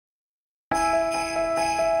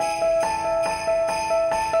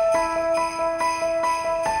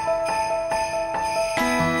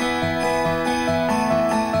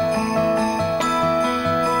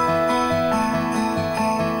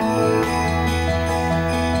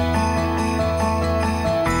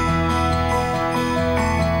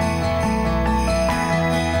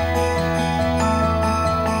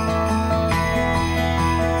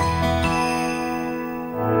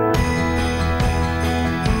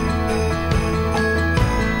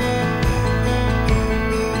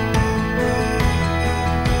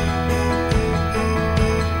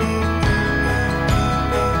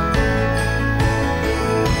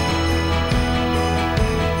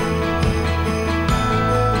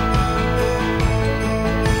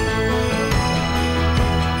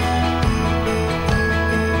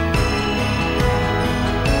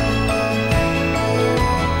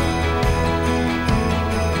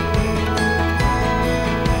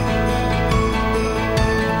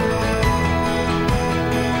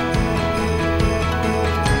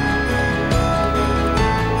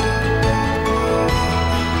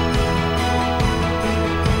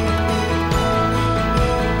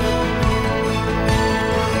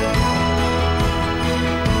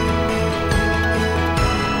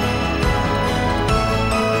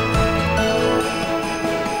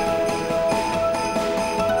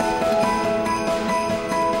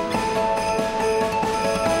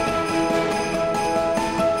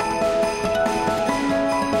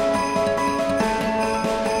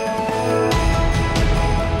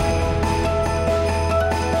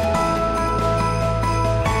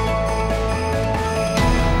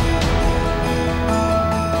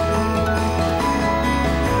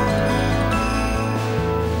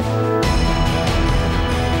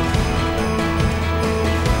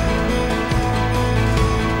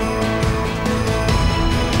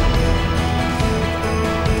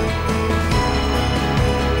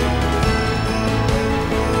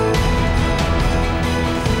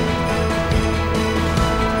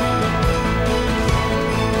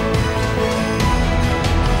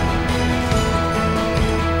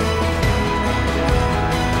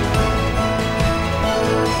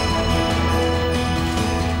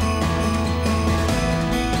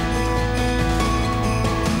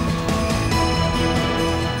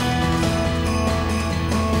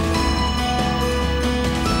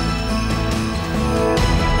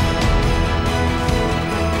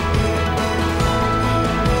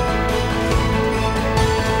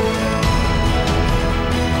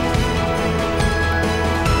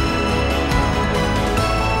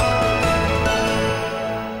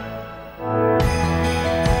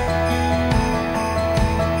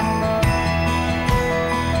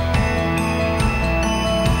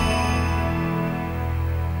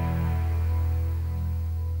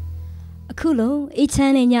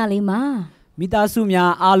channel nyalima. Mita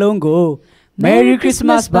sumya alongo. Merry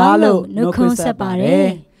Christmas balo no concept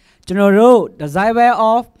pare. General Disciple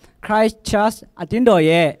of Christ Church Atindo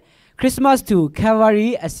ye. Christmas to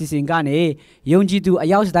Calvary assisting gane. Yongji to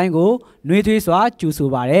ayaus dango. Nuitri swa chusu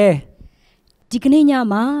pare. Dikninya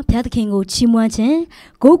ma Piatkingo Chimwachen.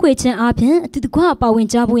 Go question apian to the qua pawin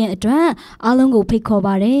jabu and a dra. Alongo pick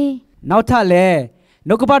bare. Now tale.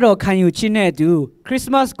 Nokobado can you chine do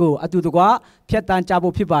Christmas go atu the gua Piatan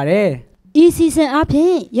Jabo Pipare. Season up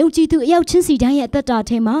here, Yoji to Yauchinsi day at the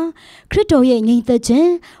Datema, Crito ye the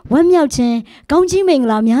chen, one Yauchen, Gongji Ming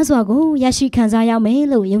Lam Yazwago, Yashi Kanzaya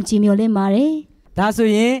Melo, Yoji Mule Mare. That's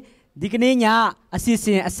ye, Dikninya,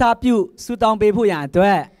 assisting a sapu, Sudan Bebuya,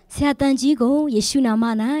 Dwe. Satan Jigo, Yeshuna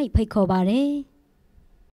Mana, Pekobare.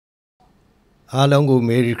 Alongo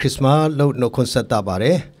Merry Christmas, load no concert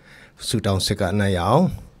abare. Sudan Seka Nayao.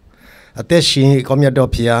 Ateshi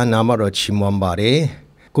Comyadopia Namaro Chimwambare.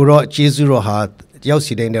 Kuro Jezuro hat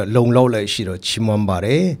Yausidane long low like Shiro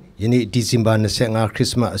Chimwambare. Yeni December Senga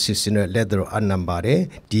Christmas assistant leather Anambare.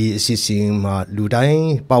 The assisting ma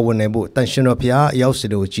Ludain, Pawanebo, Tanshanopia,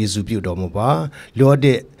 Yausido Jesu Budomoba,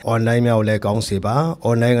 Lorde online mail like Seba,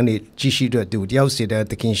 online Jishido do Yausida,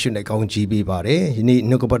 the king should like on GB bare. You need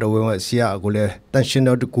Nokobado Sia Gule,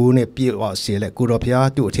 Tanshano de Gune Pio or Sele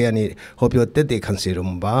Kuropia to Tiani, hope your dead they consider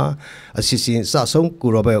Mba, assisting Sasson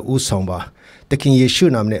Kuroba Usomba. The king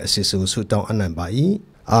Yeshunamne assist Sudan Anambai.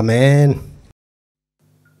 Amen.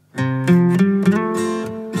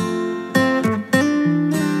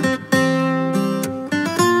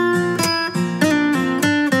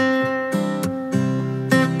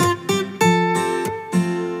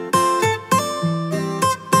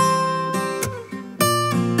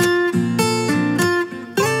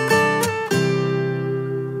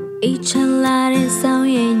 Each lot is so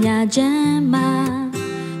in ya jama.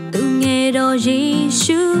 Dungedo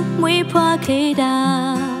Yeshu mwe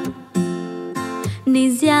pakeda.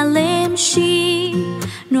 Nizia lem shi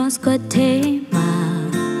nos kotema.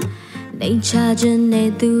 Nature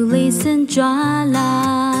jene du listen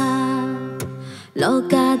jwala.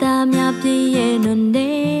 Lokada myapti yeno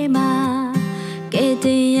nema.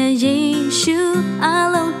 Kete ya Yeshu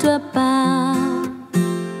along twapa.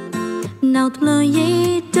 Naut lo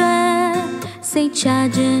ye say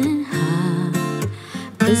charging ha.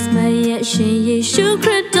 Christmas yet she Yeshu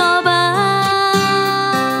Kritoba.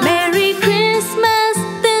 Merry Christmas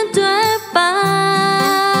then twapa.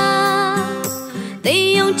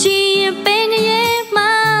 They don't chi and bang ye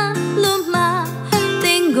ma luma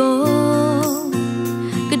tingo.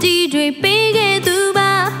 Kadidre big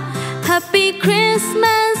duba. Happy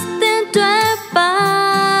Christmas then twapa.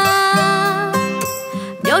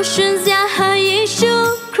 Yoshins ya ha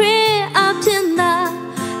Yeshu Kri up to na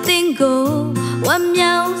tingo. One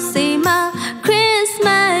meow see my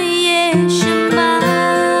Christmas Yeshua.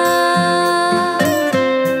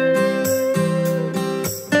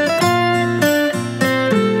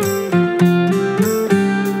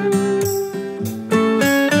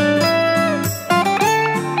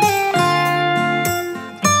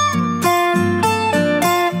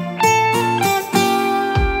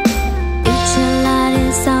 It's a lot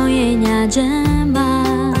of sound in your jamba.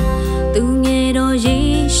 Dungedo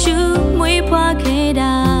Yeshu mwe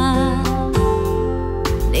pakeda.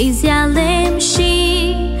 Nizia lem shi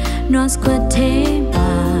nos kotema.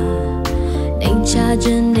 Nature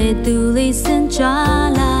jene du listen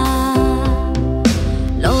jala.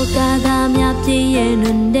 Lokada myapti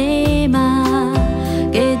yenundema.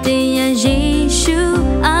 Kete ya Yeshu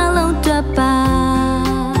along twapa.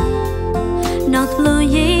 Not lo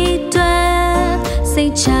ye say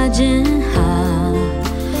charging ha.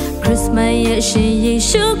 Christmas yet she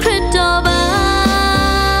Yeshu Kritoba.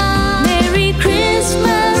 Merry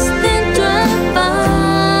Christmas then twapa.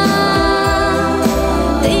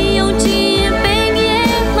 They don't chi and bang ye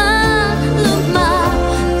ma luma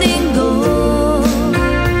tingo.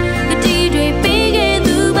 Kadidre big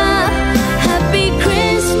duba. Happy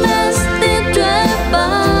Christmas then twapa.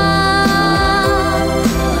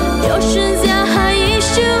 Yoshins ya ha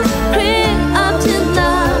Yeshu Kri up to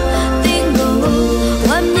na tingo.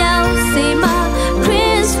 One meow say my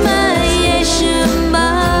Christmas.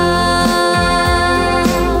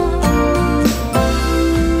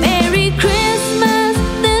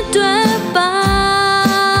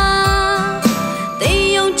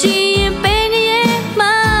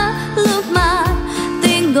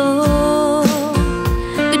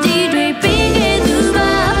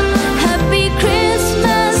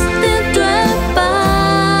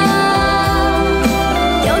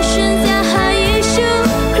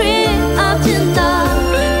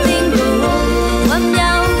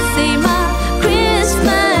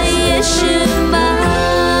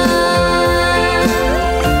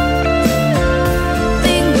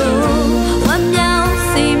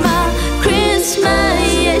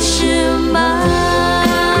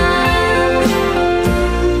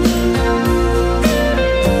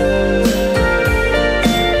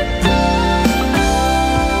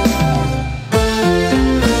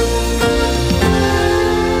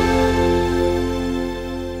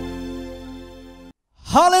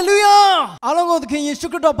 ယေရှု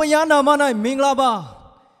ခရစ်တော်ဘုရားနာမ၌မင်္ဂလာပါ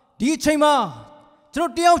ဒီအချိန်မှာကျွန်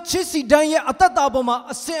တော်တယောက်ချစ်စီတိုင်းရဲ့အသက်တာပေါ်မှာ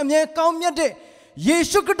အစဉ်အမြဲကောင်းမြတ်တဲ့ယေ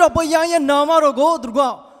ရှုခရစ်တော်ဘုရားရဲ့နာမတော်ကိုသူ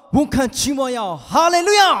တို့ကဝန်ခံချီးမွမ်းရအောင်ဟာလေ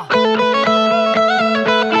လုယာ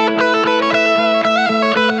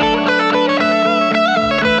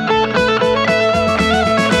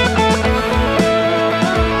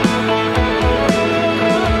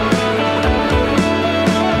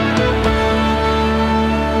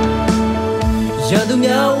ရသူ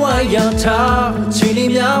များဝိုင်းရထားချီလီ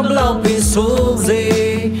များဘလောက်ပင်ဆိုးစေ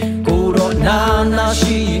ကိုတော့နာ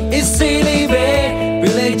ရှိအစ်စေးလေးပဲဘ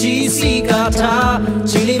ယ်လေကြီးစီကထား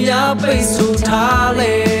ချီလီများပိတ်ဆို့ထား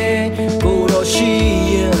လေကိုတော့ရှိ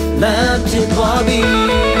ရင်လမ်းဖြစ်သွားပြီ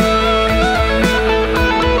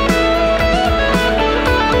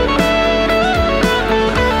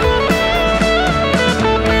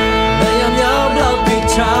ဘယ်များဘလောက်ပင်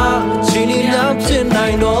ချချီလီများဖြစ်နို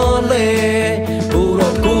င်တော့လေ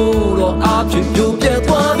ဖြစ်ပြပြ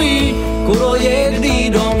သွားပြီကိုရောရဲ့ဒီ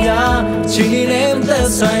တော်များချီလည်းမသက်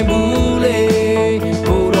ဆိုင်ဘူးလေ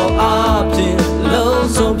ကိုရောအဖြစ်လုံး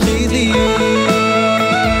စုံဖြစ်သည်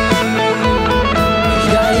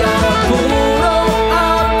ရာရာကိုရောအ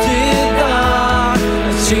ဖြစ်သာ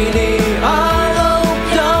ချီလည်းအားလုံး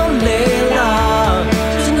ပြောင်းလဲလာ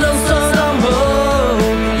ကျွန်တော်ဆောင်ဖို့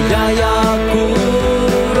ရာရာကို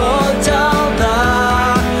ရောကြောက်တာ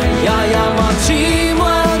ရာရာမှာချီ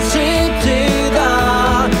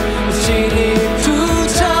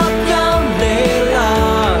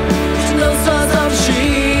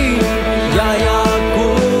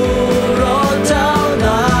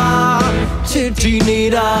ဒီနေ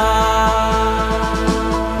တာ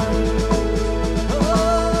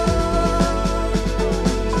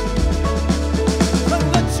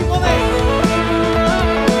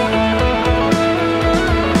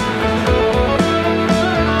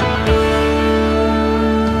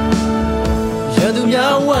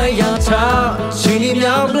ရှင်လီ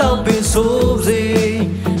များဘလောက်ပင်ဆိုးစေ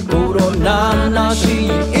ကိုတော့နာရှိ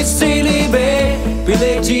အစ်စေးလေးပဲဘယ်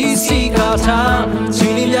လေကြီးစီကထားရှ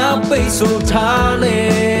င်လီများပိတ်ဆို့ထားလေ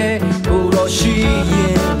ကိုတော့ရှိရ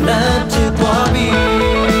င်လမ်းဖြစ်သွားပြီ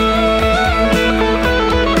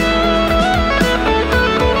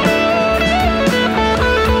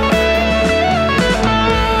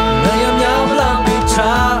နိုင်များဘလောက်ပင်ချ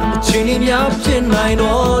ရှင်လီများဖြစ်နိုင်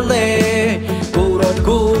တော့လေ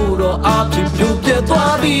ကိုတော့အဖြစ်ပြပြ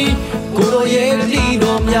သွားပြီကိုတော့ရဲ့ဒီ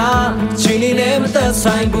တော်များချီနေလည်းမသက်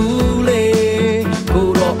ဆိုင်ဘူးလေကို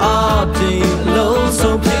တော့အဖြစ်လုံး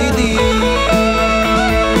စုံဖြစ်သည်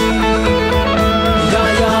ရာ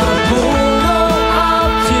ရာကိုတော့အ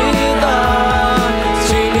ဖြစ်သာ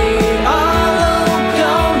ချီနေအားလုံး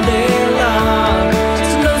ပြောင်းလဲလာ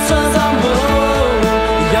စနစစမို့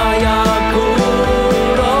ရာရာကို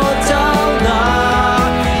တော့ကြောက်တာ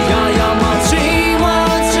ရာရာမှာချီ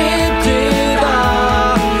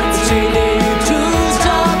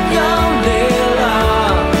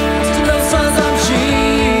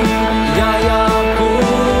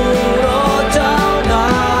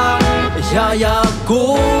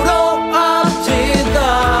ကိုတော့အဖြစ်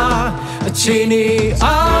သာအခြေအနေ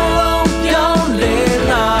အားလုံးပြောင်းလဲ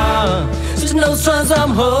လာကျွန်တော်စွမ်းစား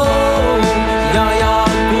မဟုတ်ရာရာ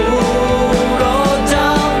ကိုတော့ကြော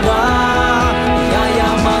င်းပါရာရာ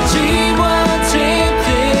မှာချီးမွမ်းခြင်းဖြ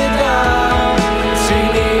စ်တာအခြေ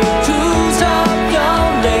အနေသူစားပြော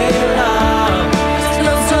င်းလဲလာကျွန်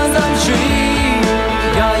တော်စွမ်းစားရှိ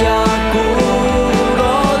ရာရာကို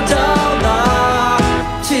တော့ကြောင်းပါ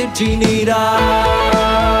ဖြစ်တည်နေတာ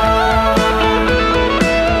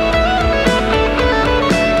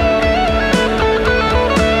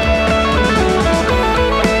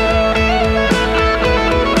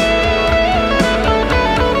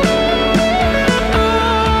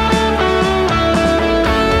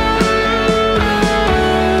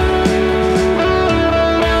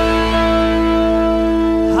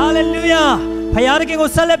ဖယားတကယ်ကို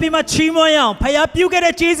ဆက်လက်ပြီးမှချီးမွမ်းရအောင်ဖယားပြုခဲ့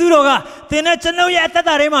တဲ့ကျေးဇူးတော်ကသင်နဲ့ကျွန်ုပ်ရဲ့အသက်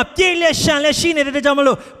တာထဲမှာပြည့်လက်ရှံလက်ရှိနေတဲ့ကြောင့်မ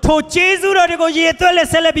လို့ထိုကျေးဇူးတော်တွေကိုရေသွက်လက်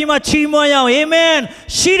ဆက်လက်ပြီးမှချီးမွမ်းရအောင်အာမင်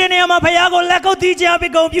ရှိတဲ့နေရာမှာဖယားကိုလက်ကုပ်တီးကြ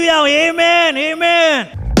ပြီးဂုဏ်ပြုရအောင်အာမင်အာမ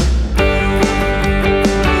င်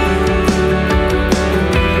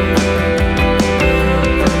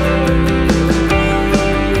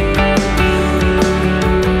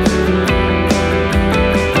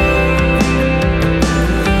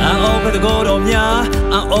ကိုတော်များ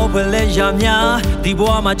အော်ဘလဲရများဒီဘ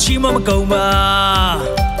ဝမှာချီးမကုန်ပါ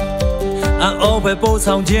အော်ဘပို့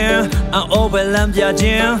ဆောင်ခြင်းအော်ဘလမ်းပြခြ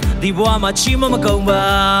င်းဒီဘဝမှာချီးမကုန်ပါ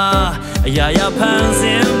အရာရာဖန်ဆ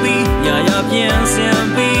င်းပြီးရာရာပြန်ဆင်း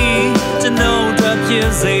ပြီးကျွန်တော်တို့ဖြစ်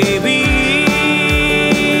စေပြီး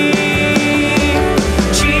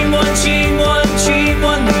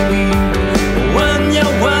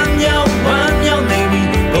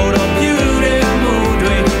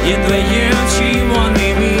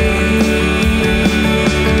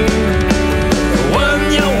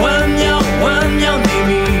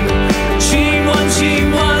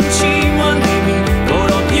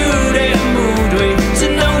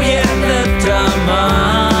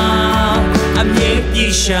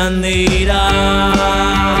နေတာ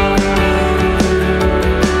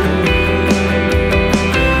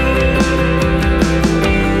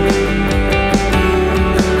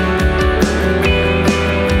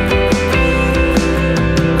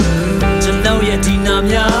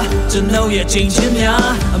ကျွန်ုပ်ရဲ့ချိန်ချင်းများ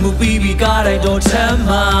အမှုပြီးပြီးကားတိုင်းတော်ထမ်း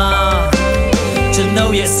မှာကျွန်ု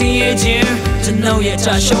ပ်ရဲ့စီးရဲခြင်းကျွန်ုပ်ရဲ့ချ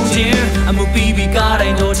ရှုံးခြင်းအမှုပြီးပြီးကားတို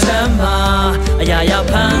င်းတော်ထမ်းမှာအရာရာ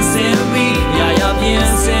ဖန်ဆင်းပြီးအရာရာပြ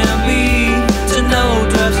င်ဆင်ပြီးကျွန်ုပ်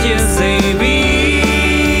တို့ဖြစ်စေပြီး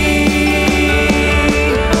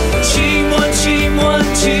ချီးမွမ်းချီးမွမ်း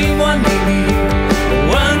ချီးမွမ်းနေပြီ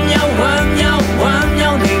ဝမ်းမြောက်ဝမ်းမြောက်ဝမ်း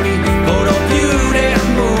မြောက်နေပြီကိုယ်တော်ပြုတဲ့အ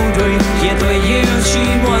မှုတွေရဲ့တွေရင်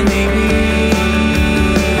ချီးမွမ်းနေပြီ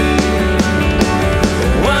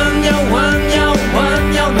ဝမ်းမြောက်ဝမ်းမြောက်ဝမ်း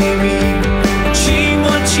မြောက်နေပြီချီးမွ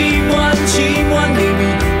မ်းချီးမွမ်းချီးမွမ်းနေပြီ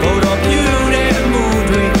ကိုယ်တော်ပြုတဲ့အမှု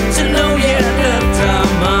တွေကျွန်တော်ရဲ့လက်ထ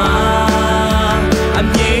မှာအ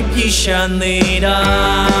မြဲပြည့်စုံနေတာ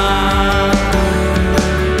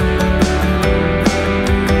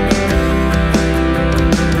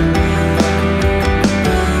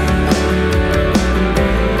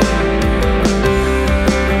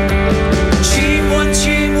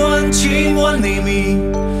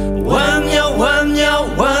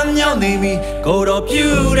ကိုယ်တော်ပြု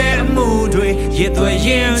တဲ့အမှုတွေရစ်သွေရ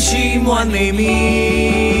င်ချီးမွမ်းနေပြီ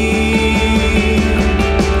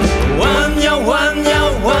ဝမ်းမြောက်ဝမ်းမြော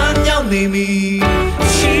က်ဝမ်းမြောက်နေပြီ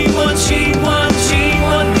ချီးမွမ်းချီးမွမ်းချီးမွ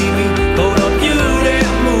မ်းနေပြီကိုယ်တော်ပြုတဲ့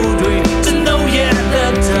အမှုတွေကျွန်တော်ရဲ့လ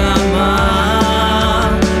က်ထမှာ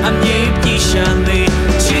အမြဲပြည့်စုံနေ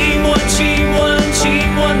ချီးမွမ်းချီးမွမ်းချီး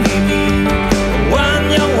မွမ်းနေပြီဝမ်း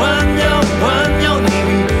မြောက်ဝမ်းမြောက်ဝမ်းမြောက်နေ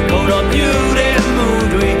ပြီကိုယ်တော်ပြုတဲ့အမှု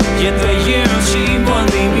တွေရစ်သွေရင်ချီးမွမ်း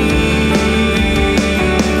နေပြီ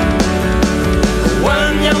ဝ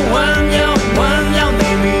မ်းမြောက်ဝမ်းမြောက်ဝမ်းမြောက်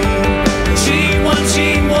နေပြီချီးမွမ်း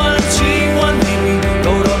ချီးမွမ်းချီးမွမ်းနေပြီ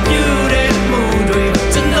ကိုယ်တော်ပြုတဲ့မှုတွေ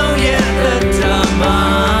ကျွန်တော်ရဲ့လက်ထမှာ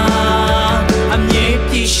အမြဲ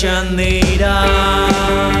ပြည့်စုံနေတာ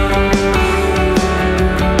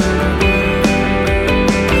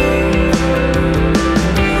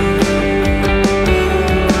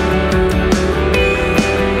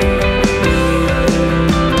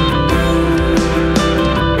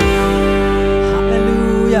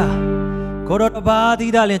ကိုတော်တပါး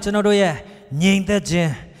သီးတာလည်းကျွန်တော်တို့ရဲ့ငြိမ်သက်ခြ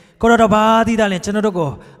င်းကိုတော်တပါးသီးတာလည်းကျွန်တော်တို့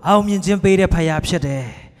ကိုအောင်မြင်ခြင်းပေးတဲ့ဖခင်ဖြစ်တယ်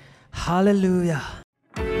ဟာလေလုယာ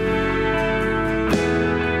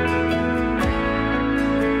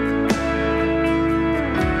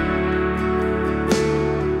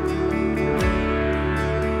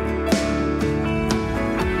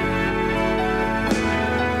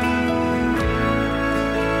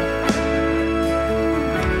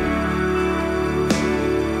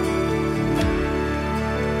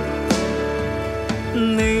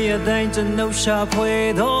တိုင်းကျွန်ုပ်ရှာဖွေ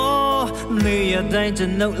တော့နေရတိုင်းကျွ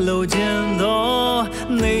န်ုပ်လိုချင်တော့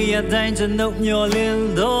နေရတိုင်းကျွန်ုပ်မျှော်လင့်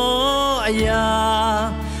တော့အရာ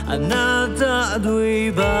အနာတတွေ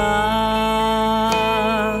ပါ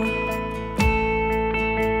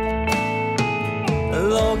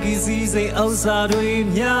လောကီစီစိတ်ဥစ္စာတွေ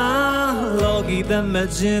များလောကီသက်မဲ့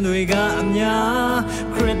ခြင်းတွေကအများ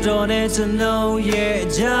ခရစ်တော်နဲ့ကျွန်ုပ်ရဲ့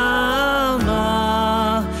ကြားမှာ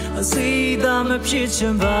အစီသာမဖြစ်ချ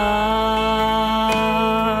င်ပါ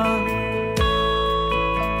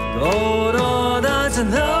ကိုယ်တော်သာကျွန်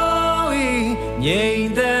တော်ငြိမ်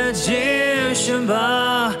သက်ခြင်းရှင်ပါ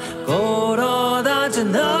ကိုယ်တော်သာကျွန်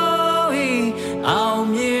တော်အောင်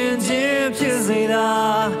မြင်ခြင်းဖြစ်စေတာ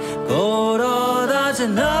ကိုယ်တော်သာကျွ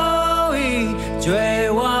န်တော်ကြွယ်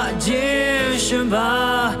ဝခြင်းရှင်ပါ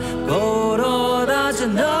ကိုယ်တော်သာကျွ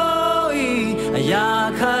န်တော်အရာ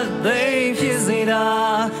ခတ်သိမ်းဖြစ်စေတာ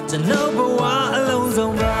ကျွန်တော်ဘဝအလုံးစုံ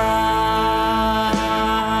ပါ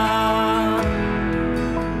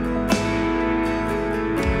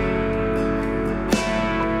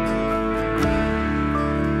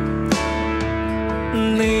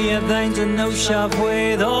နေရတိုင်းကျွန်တော်ရှာဖွေ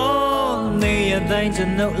တော့နေရတိုင်းကျွ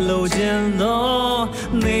န်တော်လိုချင်တော့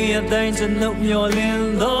နေရတိုင်းကျွန်တော်မျှော်လင့်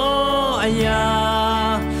တော့အရာ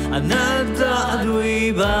အနာတတွေ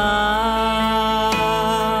ပါ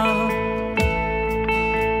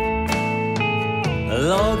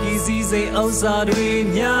လောကီစီစိတ်ဥစ္စာတွေ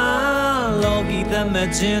များလောကီသက်မဲ့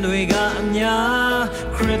ခြင်းတွေကအများ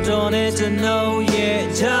ခရစ်တော်နဲ့ကျွန်တော်ရဲ့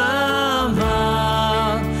ကြားမှာ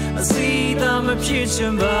အစီသာမဖြစ်ချ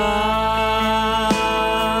င်ပါ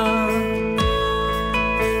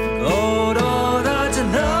ကိုယ်တော်သာကျွန်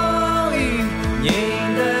တော်ငြိမ်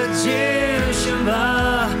သက်ခြင်းရှင်ပါ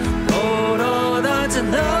ကိုယ်တော်သာကျွန်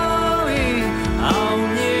တော်အောင်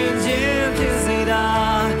မြင်ခြင်းဖြစ်စေတာ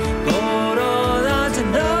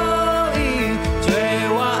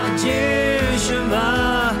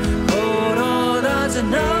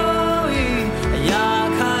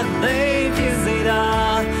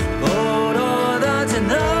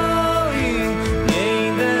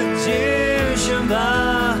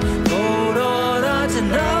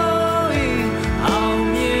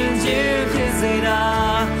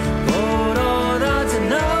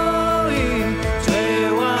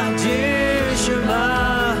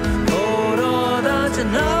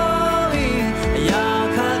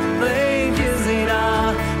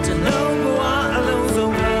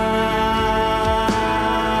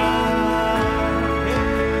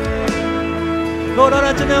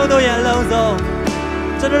တို့ရဲ့အလုံးစုံ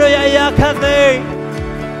ကျွန်တော်တို့ရဲ့အရာခတ်သိမ်း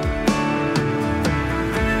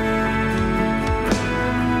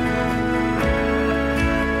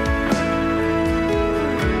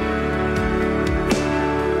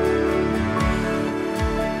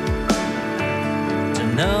ကျွ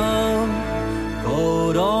န်တော်ကိုယ်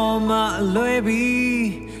တော်မှလွယ်ပြီး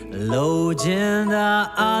လိုချင်တာ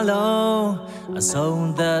အလုံးအဆုံး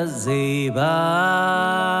သတ်စေပါ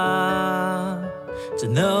ကျွ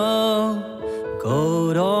န်တော်ကို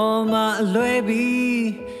ယ်တော်မှလွယ်ပြီး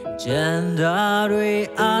ကျန်တာတွေ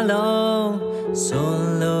အလုံးဆွန်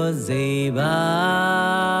လို့စေပါ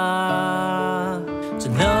ကျွ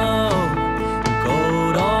န်တော်ကိုယ်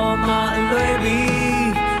တော်မှလွယ်ပြီး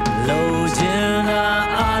လိုချင်တာ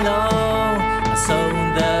အလုံးအဆုံး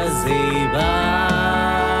သတ်စေပါ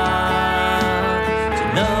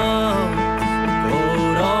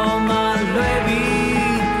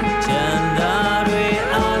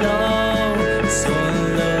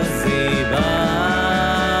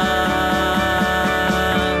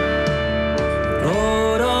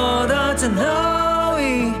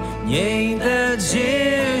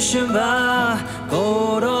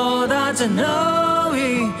ကျွန်တော်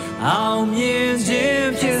၏အောင်မြင်ခြင်း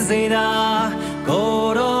ဖြစ်စေတာကို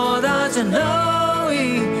ယ်တော်သာကျွန်တော်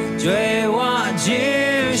၏ကြွယ်ဝခြ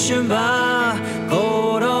င်းရှင်ပါကို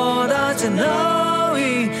ယ်တော်သာကျွန်တော်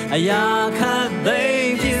၏အရာခတ်သိ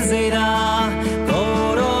မ်းဖြစ်စေတာကို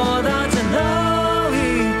ယ်တော်သာကျွန်တော်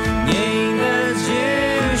၏ငြိမ်သက်ခြ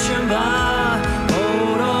င်းရှင်ပါကို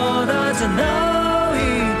ယ်တော်သာကျွန်တော်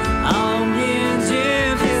၏အောင်မြင်ခြ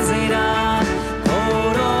င်းဖြစ်စေတာ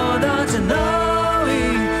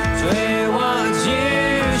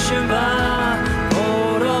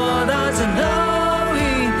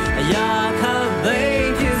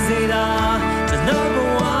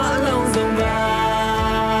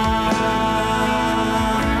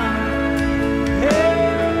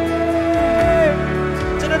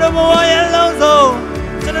ဘဝရဲ့လုံးစုံ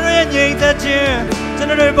ကျွန်တော်ရဲ့ငြိမ်သက်ခြင်းကျွန်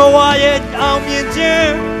တော်ရဲ့ဘဝရဲ့အောင်မြင်ခြ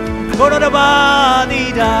င်းကိုတော်တပါးသီ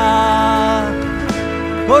တာ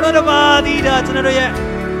ကိုတော်တပါးသီတာကျွန်တော်ရဲ့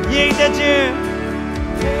ငြိမ်သက်ခြင်း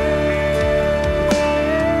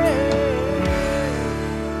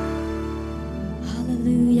ဟာလေ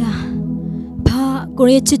လုယာဘာကို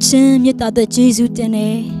ရဲ့ချစ်ချင်းမြတ်တာတဲ့ယေရှုတင်တ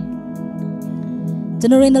ယ်ကျွ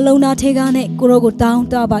န်တော်ရဲ့နှလုံးသားထဲကနဲ့ကိုရောကိုတောင်း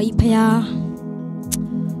တပါ၏ဖခင်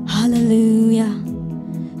Hallelujah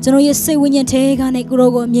ကျွန်တော်ရဲ့စိတ်ဝိညာဉ်ထဲကနေကိုရော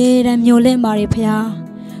ကိုအမြဲတမ်းမျှော်လင့်ပါတယ်ဖခင်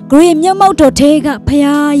ကိုရဲ့မျက်မှောက်တော်ထဲကဖခင်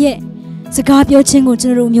ရဲ့စကားပြောခြင်းကိုကျွ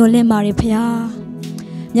န်တော်တို့မျှော်လင့်ပါတယ်ဖခင်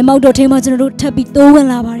မျက်မှောက်တော်ထဲမှာကျွန်တော်တို့ထပ်ပြီးတိုးဝင်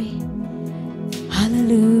လာပါတယ်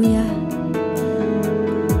Hallelujah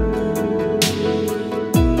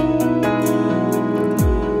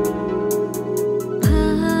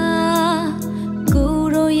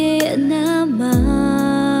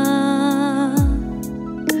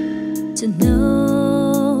To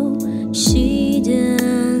know she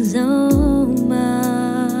does all my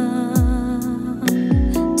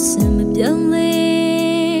Some young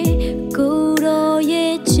lady go to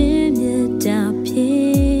ye chimney down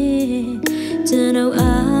here to know I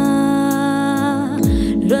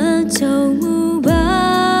run to move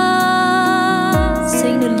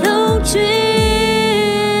sing the low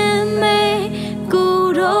dream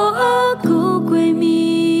go to go with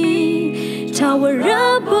me tower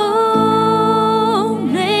up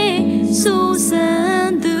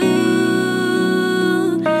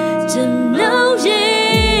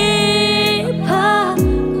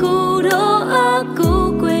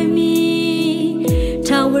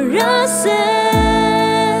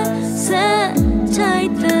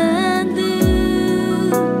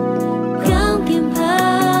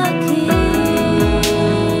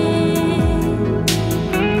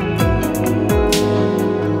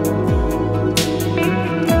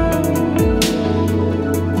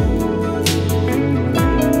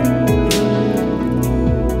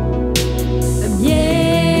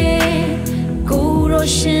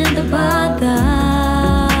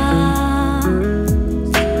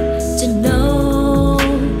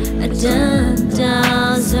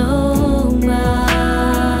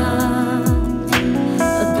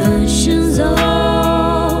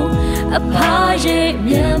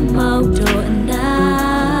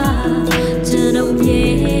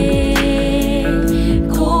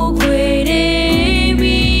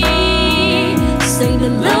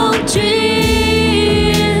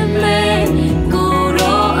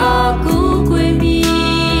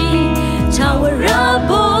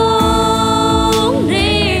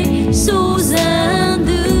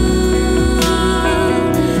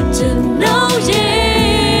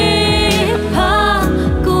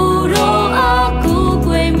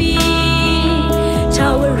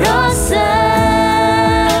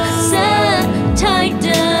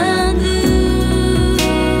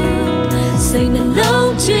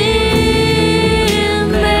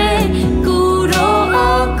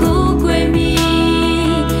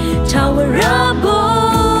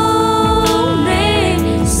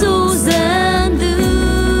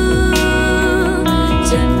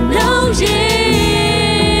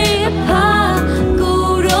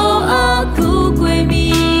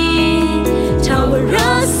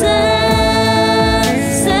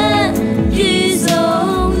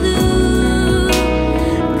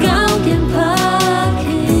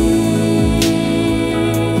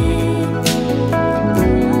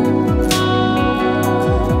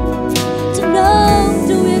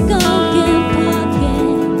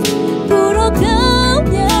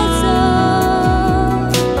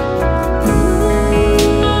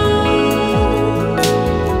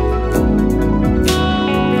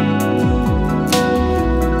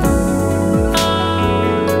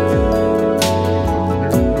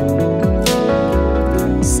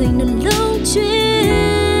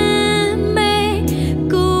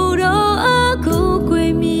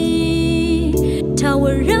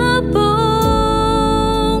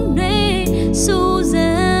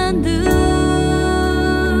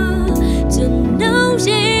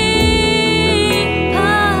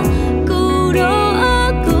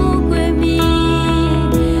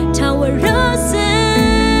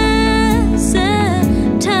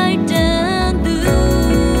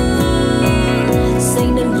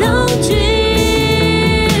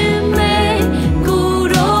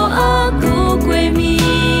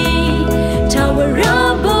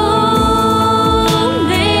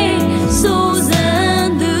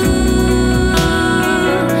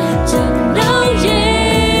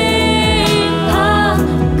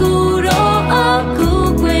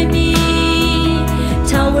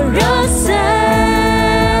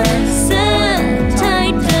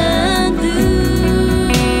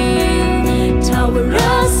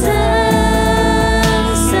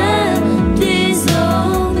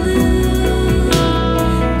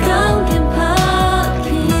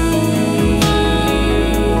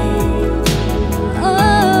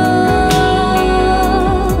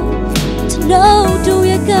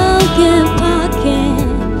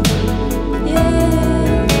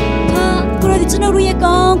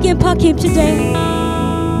ရှင်ဖခင်ဖြစ်တယ်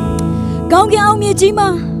ကောင်းကင်အောင်မြေကြီးမှာ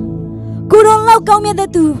ကိုရောလောက်ကောင်းမြတ်တဲ့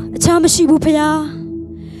သူအခြားမရှိဘူးဖခင်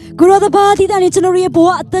ကိုရောတပါးတည်တဲ့ကျွန်တော်ရဲ့ဘဝ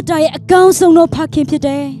အသက်တာရဲ့အကောင်းဆုံးသောဖခင်ဖြစ်တ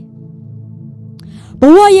ယ်ဘ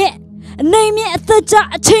ဝရဲ့အနေမြင့်အသက်တာ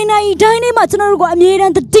အချိန်တိုင်းတိုင်းမှာကျွန်တော်တို့ကအမြဲတ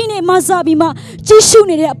မ်းတတိနဲ့မဆပြီးမှကြည့်ရှု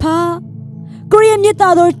နေတဲ့အဖကိုရဲ့မြတ်တာ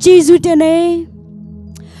တော်ဂျေဇုတင်တယ်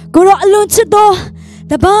ကိုရောအလွန်ချစ်တော်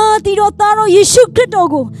တပါးတည်တော်သားတော်ယေရှုခရစ်တော်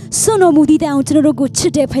ကိုစွန့်တော်မူတည်တဲ့အောင်ကျွန်တော်တို့ကိုချ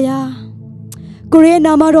စ်တဲ့ဖခင်ကိုရဲ့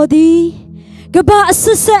နာမတော်သည်ကဘာအစ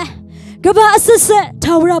စ်ဆက်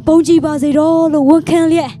ထာဝရဘုန်းကြီးပါစေတော်လို့ဝန်ခံ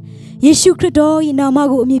လျက်ယေရှုခရစ်တော်၏နာမ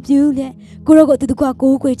ကိုအမြဲပြုလျက်ကိုရောကိုတူတူက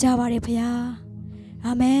ကိုးကွယ်ကြပါရဖခင်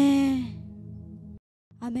အာမင်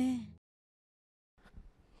အာမင်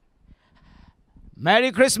Merry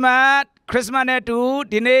Christmas Christmas နဲ့တူ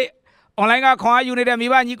ဒီနေ့ online ကခွန်အားယူနေတဲ့မိ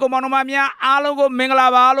ဘညီကိုမောင်နှမများအားလုံးကိုမင်္ဂလာ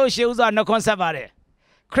ပါလို့ရှေးဥစွာနှုတ်ခွန်းဆက်ပါတယ်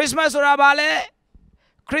Christmas ဆိုတာဘာလဲ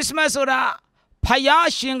Christmas ဆိုတာဖယား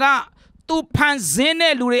ရှင်ကသူဖန်ဆင်း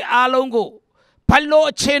တဲ့လူတွေအားလုံးကိုဘလို့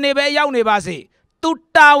အခြေအနေပဲရောက်နေပါစေသူ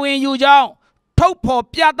တာဝန်ယူကြောင်းထုတ်ဖော်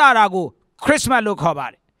ပြသတာကို Christmas လို့ခေါ်ပါ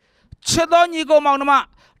တယ်ချစ်တော်ညီကိုမောင်နှမ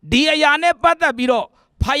ဒီအရာနဲ့ပတ်သက်ပြီးတော့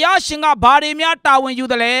ဖယားရှင်ကဘာတွေများတာဝန်ယူ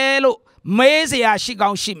တယ်လဲလို့မေးစရာရှိကော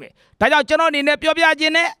င်းရှိမယ်ဒါကြောင့်ကျွန်တော်အနေနဲ့ပြောပြခြ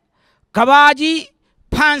င်းနဲ့ကဘာကြီး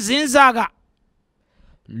ဖန်ဆင်းစားက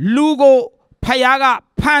လူကိုဖယားက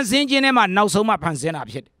ဖန်ဆင်းခြင်းနဲ့မှနောက်ဆုံးမှဖန်ဆင်းတာ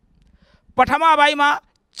ဖြစ်တယ်ပထမပိုင်းမှာ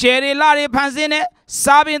ကျယ်ရီလာတွေဖန်ဆင်းတယ်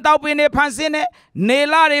စားပင်တောက်ပင်တွေဖန်ဆင်းတယ်နေ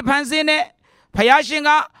လာတွေဖန်ဆင်းတယ်ဖယားရှင်က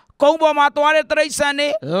ကုန်းပေါ်မှာသွားတဲ့တိရစ္ဆာန်တွေ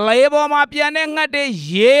လေပေါ်မှာပြန်တဲ့ငှက်တွေ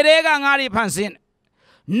ရေတွေကငါးတွေဖန်ဆင်းတယ်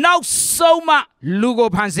နောက်ဆုံးမှလူကို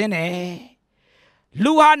ဖန်ဆင်းတယ်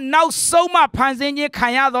လူဟာနောက်ဆုံးမှဖန်ဆင်းခြင်းခံ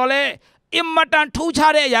ရတော့လေအင်မတန်ထူး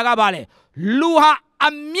ခြားတဲ့အရာကပါလေလူဟာအ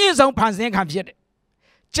မြင့်ဆုံးဖန်ဆင်းခံဖြစ်တယ်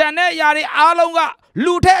ကျန်တဲ့အရာတွေအားလုံးက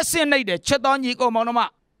လူထက်အဆင့်နှိပ်တယ်ချစ်တော်ညီကိုမောင်နှမ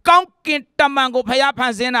ကောင်းကင်တမန်ကိုဖျားဖ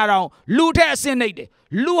န်ဆင်းတာတော့လူထက်အဆင့်နှိပ်တယ်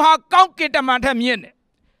လူဟာကောင်းကင်တမန်ထက်မြင့်တယ်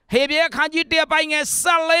ဟေဘရဲခန်းကြီး1ပိုင်းငယ်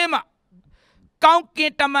14မှာကောင်းက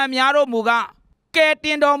င်တမန်များတို့မူကားကဲတ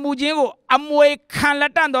င်တော်မူခြင်းကိုအမွေခံလ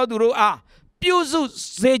က်တန့်တော်သူတို့အားပြုစု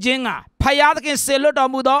စေခြင်းကဖျားသခင်စေလွတ်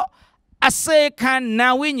တော်မူသောအစေခံနံ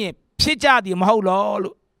ဝိညာဉ်ဖြစ်ကြသည်မဟုတ်လော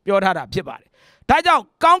လို့ပြောထားတာဖြစ်ပါတယ်ဒါကြောင့်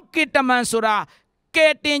ကောင်းကင်တမန်ဆိုတာကဲ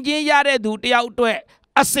တင်ခြင်းရတဲ့သူတယောက်အတွက်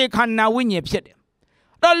အစေခံနံဝိညာဉ်ဖြစ်တယ်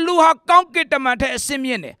တော့လူဟာကောင်းကင်တမန်ထက်အစင်းမြ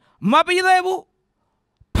င့်တယ်မပြီးသေးဘူး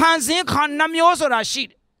ဖန်ဆင်းခံနှမျိုးဆိုတာရှိ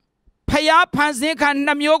တယ်ဖျားဖန်ဆင်းခံ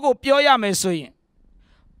နှမျိုးကိုပြောရမယ်ဆိုရင်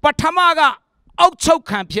ပထမကအောက်ချုပ်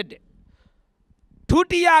ခံဖြစ်တယ်ဒု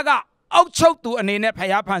တိယကအောက်ချုပ်သူအနေနဲ့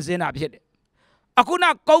ဖျားဖန်ဆင်းတာဖြစ်တယ်အခုန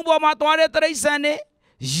ကုန်းပေါ်မှာသွားတဲ့တိရစ္ဆာန်တွေ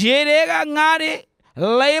ရေတွေကငါးတွေ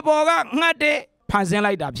လေပေါ်ကငှက်တွေဖန်ဆင်း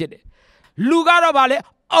လိုက်တာဖြစ်တယ်လူကတော့ဗာလေ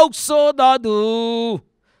အောက်ဆိုးတော်သူ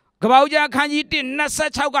ကပ္ပဦးကျမ်းခန်းကြီး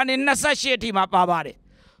1:26ကနေ28အထိမှာပါပါတယ်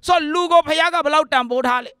ဆိုတော့လူကိုဖျားကဘလောက်တန်ဖိုး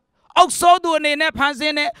ထားလဲအောက်ဆိုးသူအနေနဲ့ဖန်ဆ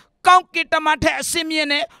င်းတဲ့ကောင်းကင်တမန်ထက်အစင်းမြင့်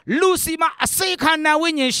တဲ့လူစီမှာအစေခံနံဝိ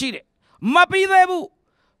ညာဉ်ရှိတယ်မပြီးသေးဘူး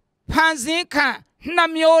ဖန်ဆင်းခံနှ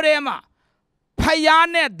မျိုးထဲမှာဖယား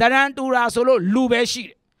နဲ့ဒရန်တူရာဆိုလို့လူပဲရှိတ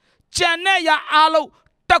ယ်ကြံတဲ့ရာအားလုံး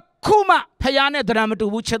တစ်ခုမှဖယားနဲ့ဒရန်မတူ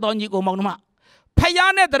ဘူးချစ်တော်ညီကိုမောင်နှမဖ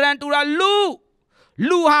ယားနဲ့ဒရန်တူရာ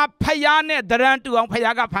လူဟာဖယားနဲ့ဒရန်တူအောင်ဖ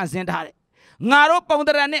ယားကဖန်ဆင်းထားတယ်ငါတို့ပုံ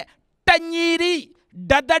ဒရန်နဲ့တညီရီ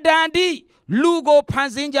ဒတဒန်ဒီလူကိုဖန်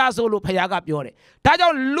ဆင်းကြဆိုလို့ဖယားကပြောတယ်ဒါကြော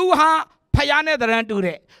င့်လူဟာဖယားနဲ့ဒရန်တူတ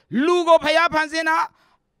ယ်လူကိုဖယားဖန်ဆင်းတာ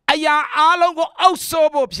အရာအားလုံးကိုအောက်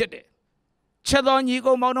ဆိုးဖို့ဖြစ်တယ်ချစ်တော်ညီ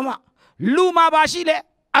ကိုမောင်နှမလူမှာပါရှိလေ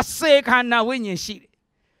အစေခံနာဝိညာဉ်ရှိတယ်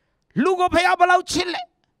လူကိုဖယားဘလောက်ချစ်လဲ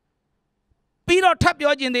ပြီးတော့ထပ်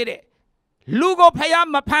ပြောခြင်းသေးတယ်လူကိုဖယား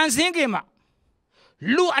မဖန်ဆင်းခင်မှာ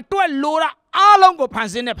လူအတွက်လိုတာအားလုံးကိုဖန်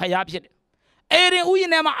ဆင်းတဲ့ဖယားဖြစ်တယ်အေရင်ဥယျာ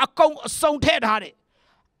ဉ်ထဲမှာအကုန်အစုံထည့်ထားတယ်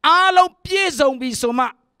အားလုံးပြည့်စုံပြီဆိုမှ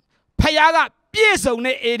ဖယားကပြည့်စုံ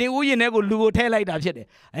တဲ့အေရင်ဥယျာဉ်ထဲကိုလူကိုထည့်လိုက်တာဖြစ်တယ်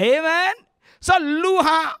အာမင်ဆိုလူ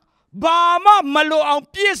ဟာဘာမှမလိုအောင်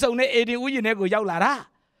ပြည့်စုံတဲ့အေရင်ဥယျာဉ်ထဲကိုရောက်လာတာ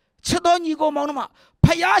ချစ်တော်ညီကိုမောင်နှမဖ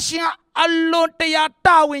ယားရှင်ကအလွန်တရာ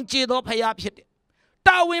တာဝန်ကျေသောဖယားဖြစ်တယ်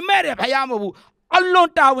တာဝန်မဲ့တဲ့ဖယားမဟုတ်ဘူးအလွန်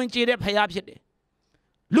တာဝန်ကျေတဲ့ဖယားဖြစ်တယ်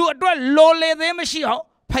လူအတွက်လိုလေသေးမရှိအောင်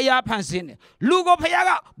ဖယားဖန်ဆင်းတယ်လူကိုဖယားက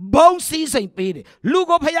ဘုံစည်းစိမ်ပေးတယ်လူ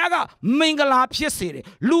ကိုဖယားကမင်္ဂလာဖြစ်စေတယ်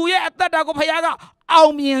လူရဲ့အသက်တာကိုဖယားကအော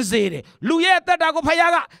င်မြင်စေတယ်လူရဲ့အသက်တာကိုဖ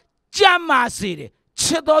ယားကကြမ်းမာစေတယ်ချ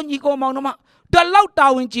စ်တော်ညီကိုမောင်နှမဒီလောက်တာ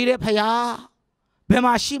ဝန်ကျေတဲ့ဖယားဘယ်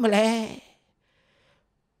မှာရှိမလဲ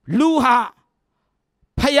လူဟာ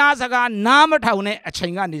ဖယားစကားနားမထောင်တဲ့အချိ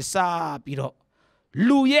န်ကနေစပြီးတော့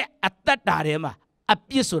လူရဲ့အသက်တာထဲမှာအ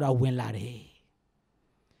ပြစ်ဆိုတာဝင်လာတယ်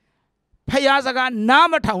ဖယားစကားနား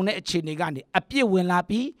မထောင်တဲ့အခြေအနေကနေအပြစ်ဝင်လာ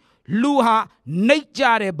ပြီး လူဟာနှိပ်ကြ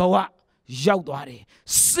တဲ့ဘဝရောက်သွားတယ်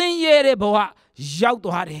ဆင်းရဲတဲ့ဘဝရောက်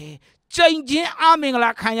သွားတယ်ကြိမ်ချင်းအမင်္ဂ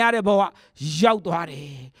လာခံရတဲ့ဘဝရောက်သွားတ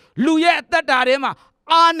ယ်လူရဲ့အသက်တာထဲမှာ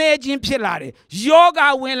အာနေခြင်းဖြစ်လာတယ်ယောဂ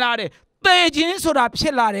ဝင်လာတယ်သေခြင်းဆိုတာဖြ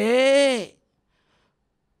စ်လာတယ်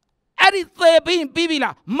အဲ့ဒီသေပြီးပြီ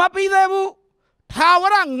လားမပြီးသေးဘူးထာဝ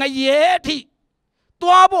ရငရဲအထိ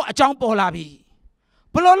သွားဖို့အကြောင်းပေါ်လာပြီ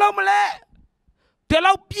ဘယ်လိုလုပ်မလဲဒီ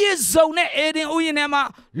လောက်ပြည့်စုံတဲ့အေဒင်ဥယျာဉ်ထဲမှာ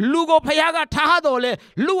လူကိုဖခင်ကထားတော်လဲ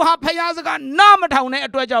လူဟာဖခင်စကားနားမထောင်တဲ့အ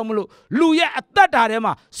တွက်ကြောင့်မလို့လူရဲ့အသက်တာထဲ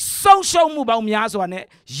မှာဆုံးရှုံးမှုပေါင်းများစွာနဲ့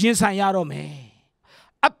ရင်ဆိုင်ရတော့မယ်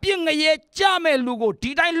အပြစ်ငရဲကြမဲ့လူကို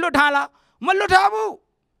ဒီတိုင်းလွတ်ထားလားမလွတ်ထားဘူး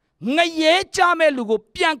ငရဲကြမဲ့လူကို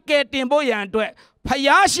ပြန်ကယ်တင်ဖို့ရန်အတွက်ဖခ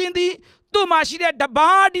င်ရှင်သည်သူ့မှာရှိတဲ့တ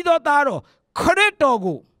ပါးတည်းသောသားတော်ခရစ်တော်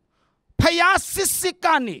ကိုဖခင်စစ်က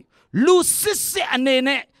နေလူစစ်အနေ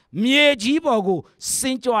နဲ့မြေကြီးပေါ်ကိုဆ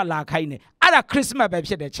င်းကြွလာခိုင်းတယ်အဲ့ဒါခရစ်စမတ်ပဲ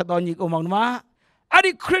ဖြစ်တယ်ချက်တော်ညီကောင်မောင်တို့မှာအဲ့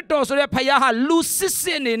ဒီခရစ်တော်ဆိုတဲ့ဖခင်ဟာလူစ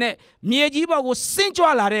စ်အနေနဲ့မြေကြီးပေါ်ကိုဆင်းကြွ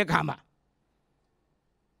လာတဲ့အခါမှာ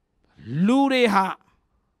လူတွေဟာ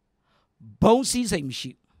ဘုံစည်းစိမ်မ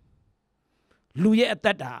ရှိလူရဲ့အသ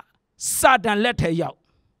က်တာစာတန်လက်ထဲရောက်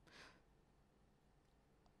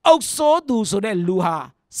အုပ်ဆိုးသူဆိုတဲ့လူဟာ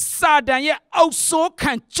စာတန်ရဲ့အုပ်ဆိုး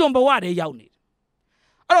ခံကျွန်ဘဝတွေရောက်နေ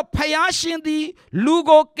အဲ့တော့ဖယားရှင်သည်လူ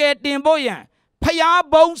ကိုကယ်တင်ဖို့ရန်ဖယား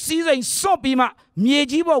ဘုံစည်းစိမ်စွန့်ပြီးမှမြေ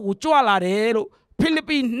ကြီးပေါ်ကိုကြွလာတယ်လို့ဖိလိပ္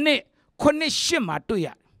ပိ2:8မှာတွေ့ရတ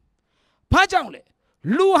ယ်။ဘာကြောင့်လဲ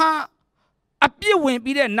လူဟာအပြစ်ဝင်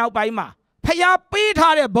ပြီးတဲ့နောက်ပိုင်းမှာဖယားပေး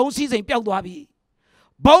ထားတဲ့ဘုံစည်းစိမ်ပျောက်သွားပြီ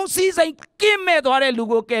။ဘုံစည်းစိမ်ကင်းမဲ့သွားတဲ့လူ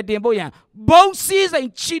ကိုကယ်တင်ဖို့ရန်ဘုံစည်းစိမ်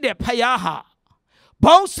ရှိတဲ့ဖယားဟာ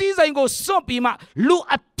ဘုံစည်းစိမ်ကိုစွန့်ပြီးမှလူ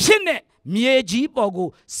အဖြစ်နဲ့မြေကြီးပေါ်ကို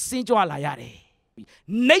ဆင်းကြွလာရတယ်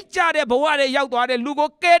။နှိပ်ကြတဲ့ဘဝတွေရောက်သွားတဲ့လူကို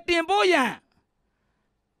ကယ်တင်ဖို့ရန်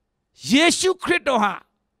ယေရှုခရစ်တော်ဟာ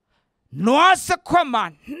နွားစခွက်မှာ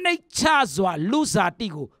နှိပ်ချစွာလူစားတိ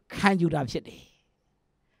ကိုခံယူတာဖြစ်တယ်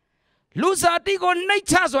။လူစားတိကိုနှိပ်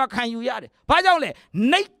ချစွာခံယူရတယ်။ဘာကြောင့်လဲ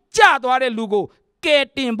နှိပ်ကျသွားတဲ့လူကိုကယ်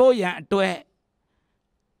တင်ဖို့ရန်အတွက်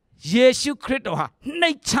ယေရှုခရစ်တော်ဟာနှိ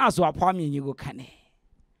ပ်ချစွာဖွားမြင်ခြင်းကိုခံတယ်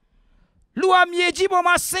။လူဟာမြေကြီးပေါ်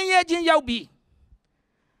မှာဆင်းရဲခြင်းရောက်ပြီး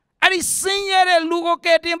အဲ့ဒီဆင်းရဲတဲ့လူကိုက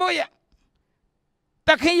ယ်တင်ဖို့ရသ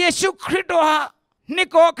ခင်ယေရှုခရစ်တော်ဟာနှစ်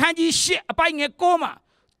ကောခန်းကြီး8အပိုင်ငယ်9မှာ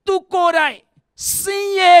သူကိုယ်တိုင်ဆ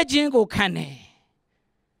င်းရဲခြင်းကိုခံတယ်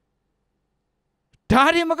ဒါ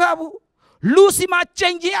ရင်မကဘူးလူစီမှာကြိ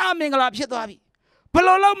မ်ချင်းအမင်္ဂလာဖြစ်သွားပြီဘယ်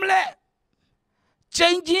လိုလုပ်မလဲကြိ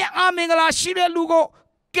မ်ချင်းအမင်္ဂလာရှိတဲ့လူကို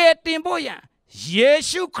ကယ်တင်ဖို့ရန်ယေ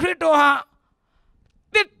ရှုခရစ်တော်ဟာ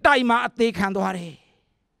တစ်တိုင်မှာအသေးခံသွားတယ်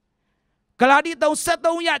ဂလာတိ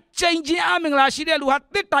3:73ရကြိမ်ချင်းအမင်္ဂလာရှိတဲ့လူဟာ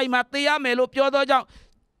တစ်တိုင်မှာသေရမယ်လို့ပြောသောကြောင့်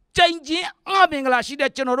ကြိမ်ချင်းအမင်္ဂလာရှိ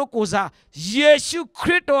တဲ့ကျွန်တော်တို့ကိုစားယေရှုခရ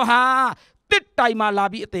စ်တော်ဟာတစ်တိုင်မှာလာ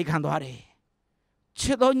ပြီးအသေးခံသွားတယ်ချ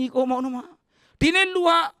စ်တော်ညီကိုမောင်တို့မှာဒီနေ့လူ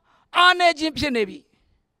ဟာအားနေခြင်းဖြစ်နေပြီ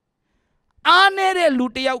အားနေတဲ့လူ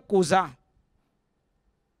တယောက်ကိုစား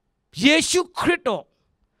ယေရှုခရစ်တော်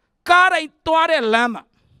ကားတိုင်းသွားတဲ့လမ်းမှာ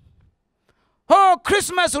ဟောခရစ်စ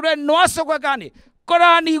မတ်ဆိုတဲ့နွားစကွက်ကနေက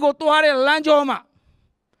ရာနီကိုသွားတဲ့လမ်းကြောမှာ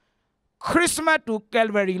ခရစ်စမတ် to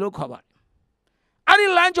Calvary လို့ခေါ်ပါတယ်အဲ့ဒီ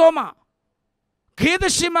လမ်းကြောမှာခေသ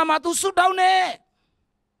ရှိမမှာသူဆုတောင်းနေ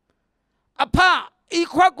အဖဤ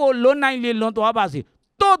ခွက်ကိုလွန်နိုင်လေလွန်သွားပါစေ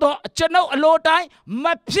တိုးတော့ကျွန်ုပ်အလိုတိုင်းမ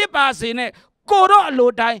ဖြစ်ပါစေနဲ့ကိုတော့အလို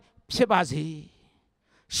တိုင်းဖြစ်ပါစေ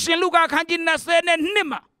ရှင်လူကခန်းကြီး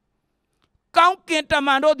22မှာကောင်းကင်တမ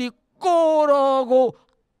န်တို့သည်ကိုတော်ကို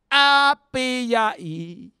အားပေးရ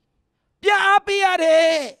၏ပြန်အားပေးရတ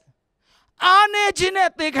ယ်အားနေခြင်းနဲ့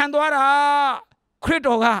သေခံသွားတာခရစ်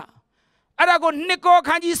တော်ကအဲ့ဒါကိုနှစ်ကောခ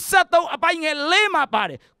န်းကြီး73အပိုင်ငယ်4မှာပါ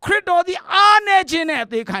တယ်ခရစ်တော်သည်အားနေခြင်းနဲ့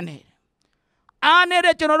သေခံတယ်အားနေ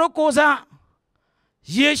တဲ့ကျွန်တော်တို့ကိုယ်စား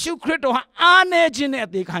ယေရှုခရစ်တော်ဟာအားနေခြင်းနဲ့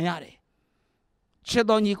သေခံရတယ်ချစ်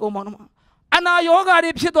တော်ညီကိုမောင်တို့အနာယောဂါ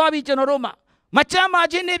တွေဖြစ်သွားပြီကျွန်တော်တို့မှာမကြမ်းမာ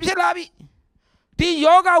ခြင်းတွေဖြစ်လာပြီဒီ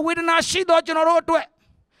ယောဂဝေဒနာရှိသောကျွန်တော်တို့အတွက်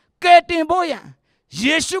ကယ်တင်ဖို့ရန်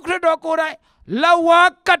ယေရှုခရစ်တော်ကိုယ်တိုင်လက်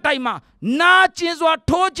ဝါးကတ်တိုင်မှာနာကျင်စွာ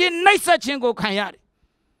ထိုးခြင်းနှိပ်စက်ခြင်းကိုခံရတယ်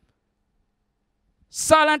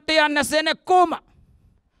စာလံ129မှာ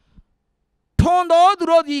ထွန်တော်သူ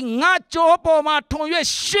တို့သည်ငါကြောပေါ်မှာထွန်၍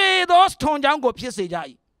ရှေသောထွန်ချောင်းကိုဖြစ်စေကြ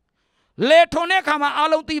၏လေထွန်တဲ့အခါမှာအား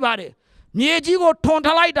လုံးသိပါတယ်မြေကြီးကိုထွန်ထ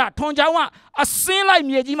လိုက်တာထွန်ချောင်းကအစင်းလိုက်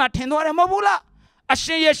မြေကြီးမှာထင်သွားတယ်မဟုတ်ဘူးလားအရှ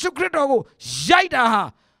င်ယေရှုခရစ်တော်ကိုရိုက်တာဟာ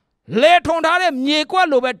လေထွန်ထားတဲ့မြေကွက်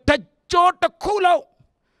လိုပဲတကြောတစ်ခုလုံး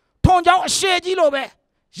ထွန်ချောင်းအရှည်ကြီးလိုပဲ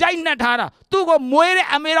ရိုက်နှက်ထားတာသူ့ကိုမွေးတဲ့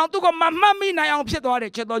အမေတော်သူ့ကိုမမှတ်မိနိုင်အောင်ဖြစ်သွားတ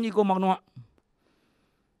ယ်ချစ်တော်ညီကိုမောင်တို့က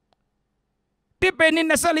တိပေ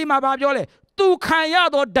24မှာပြောလေ tu khanya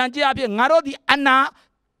do danja phe ngaro di ana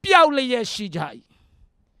pyaw lye shi jai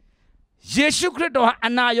Yesu Christo ha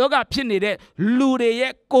ana yoga phit nede lu de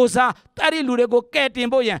ye ko sa tari lu de ko ke tin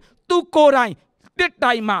pho yan tu ko dai tit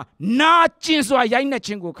tai ma na chin swa yai net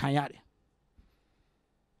chin ko khan yare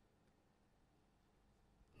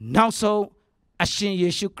Now so Ashin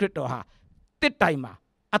Yesu Christo ha tit tai ma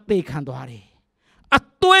ate khan twa de A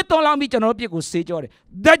toy ton lang bi chano pit ko se jaw de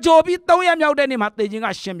da jaw bi 3 ရက်မြောက်တဲ့နေ့မှာသေခြင်းက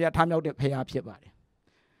ရှင်ပြထားမြောက်တဲ့ဖခင်ဖြစ်ပါတယ်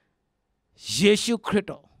ယေရှုခရစ်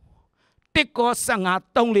တော်တစ်ကော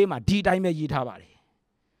15 3မှာဒီတိုင်းပဲရေးထားပါတယ်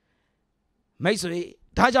မိတ်ဆွေ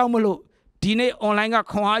ဒါကြောင့်မလို့ဒီနေ့ online က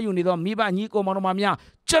ခွန်အားယူနေတော့မိဘညီကိုမောင်တို့များ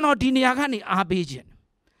ကျွန်တော်ဒီနေရာကနေအားပေးခြင်း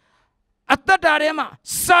အသက်တာထဲမှာ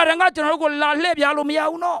စာရန်ကကျွန်တော်တို့ကိုလာလှည့်ပြလို့မရ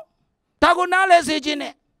ဘူးနော်ဒါကိုနားလဲစေခြင်း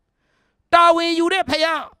နဲ့တာဝန်ယူတဲ့ဖခ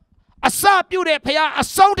င်အစပြုတဲ့ဖခင်အ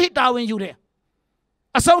ဆုံးထိတာဝန်ယူတယ်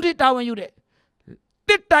အဆုံးထိတာဝန်ယူတယ်တ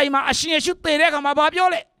စ်တိုင်မှာအရှင်ယေရှုသေတဲ့အခါမှာဘာပြော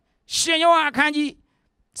လဲရှင်ယောဟန်အခန်းကြီး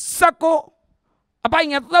19အပိုင်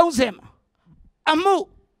ငယ်30မှာအမှု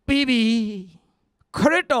ပြီးပြီခ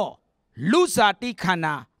ရစ်တော်လူစားတိခန္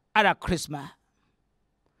ဓာအဲ့ဒါခရစ်မတ်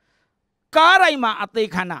ကားတိုင်းမှာအသေး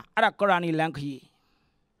ခန္ဓာအဲ့ဒါကော်ရာနီလန်ခရီး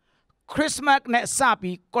ခရစ်မတ်နဲ့စ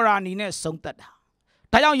ပြီးကော်ရာနီနဲ့ဆုံးသက်တာ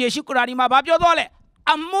ဒါကြောင့်ယေရှုကော်ရာနီမှာဘာပြောသွားလဲ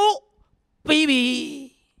အမှုပြီးပြီ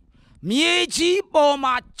မြေကြီးပေါ်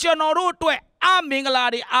မှာကျွန်တော်တို့အတွက်အမင်္ဂလာ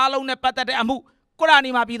တွေအားလုံးနဲ့ပတ်သက်တဲ့အမှုကော်ရာနီ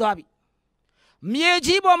မှာပြီးသွားပြီမြေ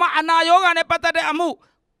ကြီးပေါ်မှာအနာရောဂါနဲ့ပတ်သက်တဲ့အမှု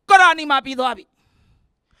ကော်ရာနီမှာပြီးသွားပြီ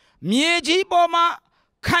မြေကြီးပေါ်မှာ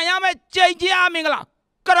ခံရမယ့်ကြိမ်ကြီးအမင်္ဂလာ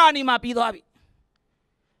ကော်ရာနီမှာပြီးသွားပြီ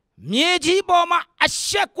မြေကြီးပေါ်မှာအ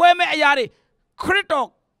ရှက်ကွဲမဲ့အရာတွေခရစ်တော်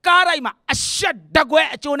ကားတိုင်းမှာအရှက်တကွဲ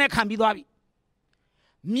အကျိုးနဲ့ခံပြီးသွားပြီ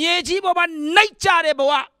မြေကြီးပေါ်မှာနှိမ့်ချတဲ့ဘ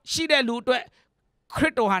ဝရှိတဲ့လူအတွက်ခရ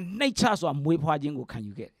စ်တော်ဟာနှိမ့်ချစွာမွေးဖွားခြင်းကိုခံ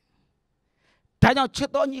ယူခဲ့တယ်ဒါကြောင့်ချစ်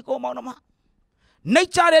တော်ညီကိုမောင်တို့မှာနှိမ့်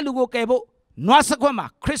ချတဲ့လူကိုကယ်ဖို့နွားစခွက်မှာ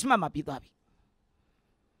ခရစ်မတ်မှာပြီးသွားပြီ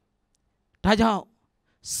ဒါကြောင့်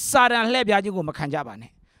စာရန်လှည့်ပြားခြင်းကိုမခံကြပါ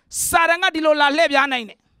နဲ့စာရန်ကဒီလိုလာလှည့်ပြားနိုင်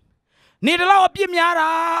တယ်နေတလောက်အပြစ်များတာ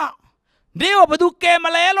နေကိုဘသူကယ်မ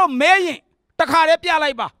လဲလို့မဲရင်တခါတည်းပြ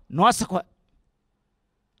လိုက်ပါနွားစခွက်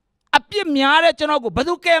အပြစ်များတဲ့ကျွန်တော်ကိုဘ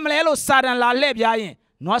သူကယ်မလဲလို့စာရန်လာလှည့်ပြားရင်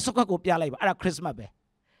နွားစခွက်ကိုပြလိုက်ပါအဲ့ဒါခရစ်မတ်ပဲ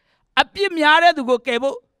အပြစ်များတဲ့သူကိုကယ်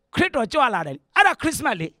ဖို့ခရစ်တော်ကြွလာတယ်အဲ့ဒါခရစ်မ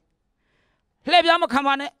တ်လေလှည့်ပြားမခံ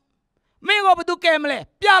ပါနဲ့မင်းကိုဘသူကယ်မလဲ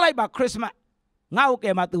ပြလိုက်ပါခရစ်မတ်ငါ့ကိုက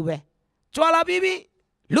ယ်မှာသူပဲကြွလာပြီးပြီ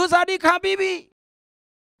လူစားတိခံပြီးပြီ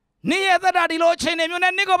နေရသက်တာဒီလိုအချိန်တွေမျိုး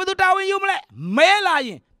နဲ့နေကိုဘသူတာဝန်ယူမလဲမဲလာရ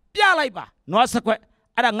င်ပြလိုက်ပါနွားစခွက်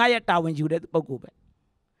အဲ့ဒါငါရဲ့တာဝန်ယူတဲ့ပုဂ္ဂိုလ်ပဲ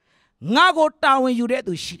ငါကိုတာဝန်ယူတဲ့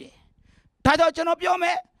သူရှိတယ်ဒါကြောင့်ကျွန်တော်ပြောမ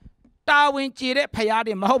ယ်တာဝန်ကျေတဲ့ဖခင်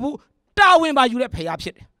တွေမဟုတ်ဘူးတာဝန်ပါယူတဲ့ဖခင်ဖြ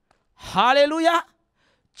စ်တယ်ဟာလေလုယာ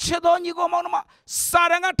ချစ်တော်ညီကိုမောင်တို့စာ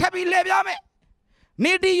ရန်ကထပ်ပြီးလှည့်ပြမယ်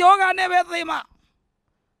နေဒီယောဂနဲ့ပဲသေမှာ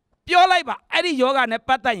ပြောလိုက်ပါအဲ့ဒီယောဂနဲ့ပ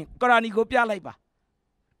တ်သက်ရင်ကော်ရာနီကိုပြလိုက်ပါ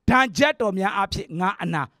ဒဏ်ချက်တော်များအဖြစ်ငါအ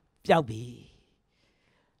နာပျောက်ပြီ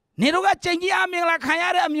နေတို့ကချိန်ကြီးအမင်္ဂလာခံရ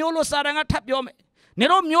တဲ့အမျိုးလို့စာရန်ကထပ်ပြောမယ်နေ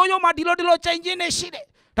တို့မျိုးရိုးမှာဒီလိုချိန်ကြီးနေရှိတယ်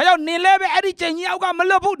ဒါကြောင့်နေလဲပဲအဲ့ဒီချိန်ကြီးအောက်ကမ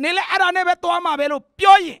လွတ်ဘူးနေလဲအဲ့ဒါနဲ့ပဲသွားမှာပဲလို့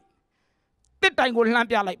ပြောရင်တစ်တိုင်ကိုလှမ်း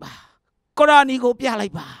ပြလိုက်ပါကော်ရာနီကိုပြလို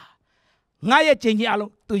က်ပါငါရဲ့ချိန်ကြီးအ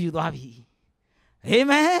လုံးသူယူသွားပြီအာ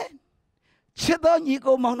မင်ချစ်တော်ညီ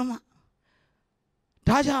ကိုမောင်နှမ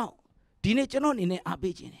ဒါကြောင့်ဒီနေ့ကျွန်တော်အနေနဲ့အား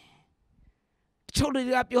ပေးခြင်းတယ်တချို့တွေ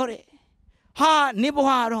ကပြောတယ်ဟာနေဘဝ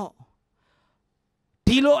တော့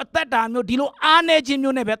ဒီလိုအသက်တာမျိုးဒီလိုအားနေခြင်း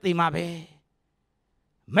မျိုးနဲ့ပဲသိမှာပဲ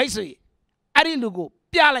မိတ်ဆွေအဲ့ဒီလူကို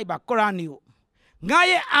ပြလိုက်ပါကော်ရာနီကိုငါ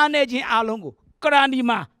ရဲ့အားနေခြင်းအားလုံးကိုကော်ရာနီ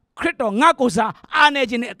မှာခရစ်တော်ငါကိုစားအားနေ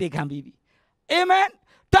ခြင်းနဲ့အသေးခံပြီးပြီအာမင်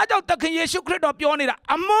ဒါကြောင့်သခင်ယေရှုခရစ်တော်ပြောနေတာ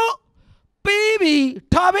အမှုပြီးပြီ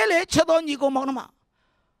ဒါပဲလေချစ်တော်ညီကိုမောင်နှမ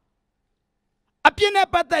အပြစ်နဲ့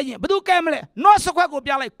ပတ်သက်ရင်ဘယ်သူကဲမလဲနော့စခွက်ကို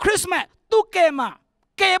ပြလိုက်ခရစ်မတ်သူကဲမှာ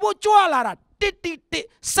ကဲဖို့ကြွလာတာတစ်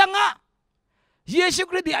စငါယေရှု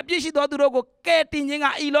ခရစ်ဒီအပြစ်ရှိတော်သူတို့ကိုကဲတင်ခြင်းက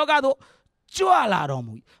ဤလောကသို့ကြွလာတော်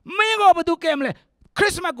မူမင်းကိုဘယ်သူကဲမလဲခရ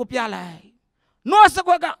စ်မတ်ကိုပြလိုက်နော့စ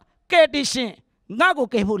ခွက်ကကဲတင်ရှင်ငါကို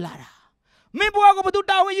ကဲဖို့လာတာမင်းဘဝကိုဘယ်သူ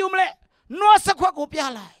တာဝန်ယူမလဲနော့စခွက်ကိုပြ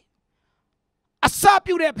လိုက်အစ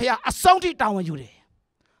ပြုတဲ့ဖခင်အဆုံးထိတာဝန်ယူတယ်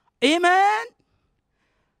အာမင်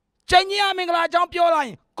ချိန်ကြီးအမင်္ဂလာအကြောင်းပြောလိုက်ရ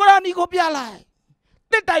င်ကော်ရာနီကိုပြလိုက်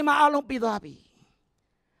တစ်တိုင်မှာအလုံးပြီးသွားပြီ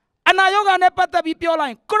အနာယောဂါနဲ့ပတ်သက်ပြီးပြောလို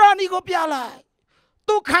က်ရင်ကော်ရာနီကိုပြလိုက်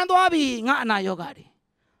သူခံသွားပြီငါအနာယောဂါတွေ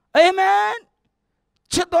အာမင်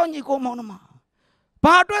ချစ်တော်ညီကိုမောင်နှမ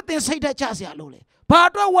ဘာအတွက်သင်စိတ်ဓာတ်ချစရာလို့လဲဘာ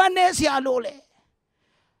အတွက်ဝမ်းနည်းစရာလို့လဲ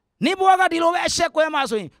နေဘွားကဒီလိုပဲအဆက်ကွဲမှာ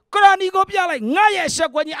ဆိုရင်ကော်ရာနီကိုပြလိုက်ငါရဲ့အဆက်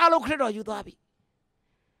ကွဲကြီးအလုံးခရစ်တော်ယူသွားပြီ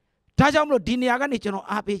ဒါကြောင့်မလို့ဒီနေရာကနေကျွန်တော်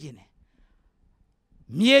အားပေးခြင်းတယ်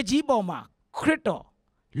မြေကြီးပေါ်မှာခရစ်တော်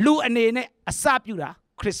လူအနေနဲ့အစပြုတာ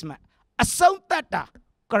ခရစ်စမတ်အဆုံးသတ်တာ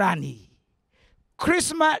ကရဏီ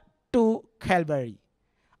Christmas to Calvary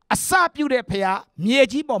အစပြုတဲ့ဖခင်မြေ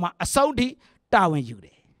ကြီးပေါ်မှာအဆုံးထိတာဝန်ယူတ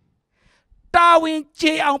ယ်တာဝန်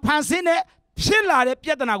ကျေအောင်ဖန်ဆင်းတဲ့ဖြစ်လာတဲ့ပြ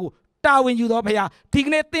ဿနာကိုတာဝန်ယူတော်ဖခင်ဒီက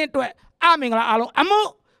နေ့သင်အတွက်အမင်္ဂလာအားလုံးအမှု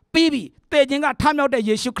ပြီးပြီတည်ခြင်းကထမြောက်တဲ့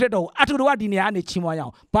ယေရှုခရစ်တော်ကိုအထူးတော်ဒီနေရာကနေချီးမွမ်းရအော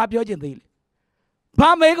င်ဘာပြောချင်သေးလဲဘာ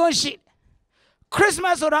မေးခွန်းရှိခရစ်စမ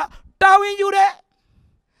တ်ဆိုတာတာဝန်ယူတဲ့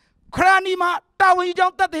ခရဏီမှာတာဝန်ယူကြော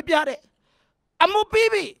င်းတတ်သိပြတယ်အမှုပြီး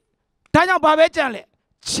ပြီဒါကြောင့်ဘာပဲကြံလဲ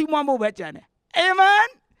ချီးမွမ်းဖို့ပဲကြံတယ်အာမင်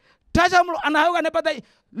ဒါကြောင့်မလို့အနာဂတ်နဲ့ပတ်သက်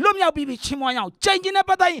လွတ်မြောက်ပြီးချီးမွမ်းရအောင်ကြိမ်ချင်းနဲ့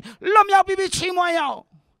ပတ်သက်လွတ်မြောက်ပြီးချီးမွမ်းရအောင်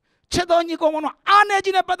ချစ်တော်ညီကောင်တို့အားနေခြ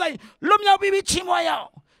င်းနဲ့ပတ်သက်လွတ်မြောက်ပြီးချီးမွမ်းရအောင်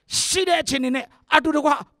ရှိတဲ့အချိန်နဲ့အတူတကွ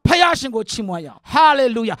ဖခင်ရှင်ကိုချီးမွမ်းရအောင်ဟာလေ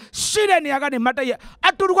လုယာရှိတဲ့နေရာကနေမတ်တရအ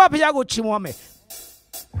တူတကွဖခင်ကိုချီးမွမ်းမယ်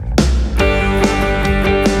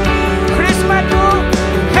ခရစ်စမတ်ကို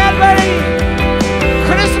Calvary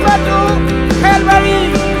Christmas to Calvary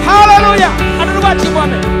Hallelujah အတူတကွချီးမွမ်း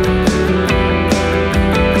မယ်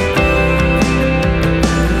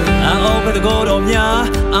Open the God of ya,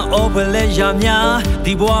 open let ya ya,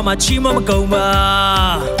 the boy ma chima goma.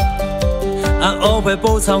 Open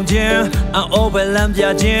both sound jam, open lamp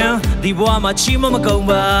ya jam, the boy ma chima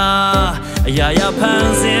goma. Ya ya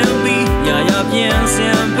pants and be, ya ya pians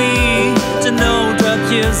and be, to know drop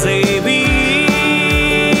your baby.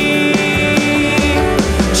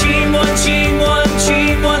 Chimwan, chimwan,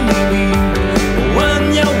 chimwan, baby.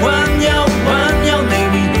 One ya,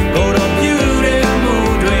 baby. Go to beauty.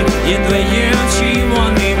 In the year she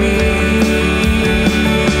wanted me.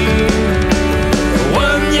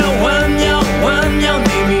 One ya,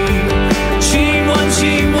 baby. She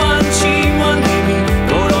wanted me.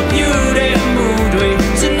 Go to beauty mood way.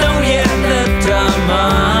 To know yet the drama.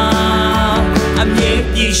 I'm yet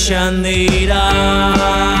Shanira.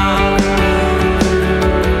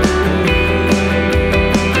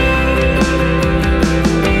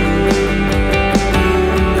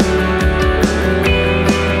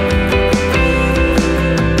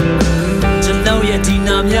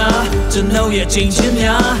 To know your change in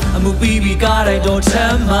ya, I'm a baby God, I don't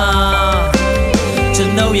tell ma. To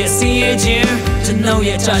know your see it here, to know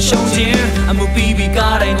your touch on here, I'm a baby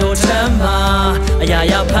God, I don't tell ma. Ya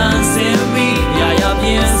ya pants and me, ya ya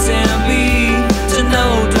pians and me, to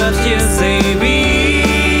know drop your baby.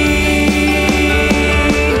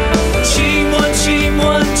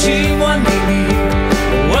 Chimwan, baby.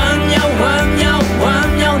 One ya,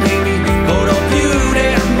 baby. Go to beauty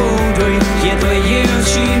mood, yeah, the year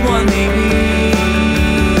she wanted me.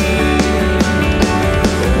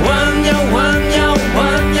 One ya,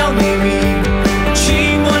 baby.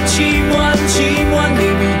 Chimwan,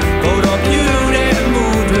 baby. Go to beauty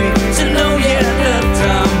mood, to know yet the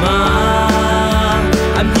drama.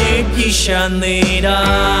 I'm yet Shanira.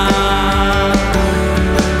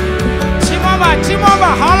 Chimwamba,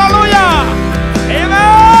 hallelujah,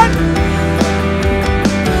 amen.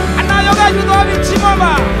 Anna yoga yudobi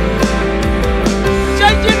chimwamba.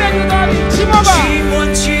 Jajine yudobi chimwamba.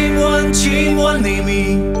 Chimwan, baby.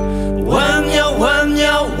 One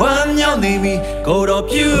ya, baby. Go to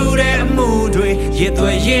beauty mood, yet the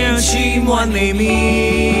year chimwan, baby.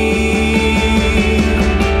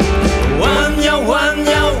 One ya,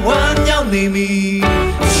 baby.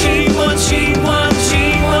 Chimwan,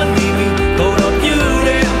 baby. Go to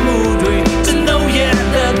beauty mood, to know yet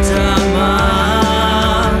the drama.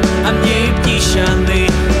 I'm yet Shandy.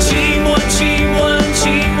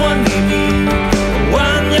 Chimwan, baby.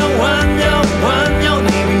 One ya,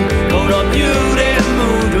 baby. Go to beauty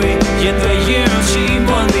mood, yet the year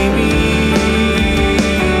chimwan, baby.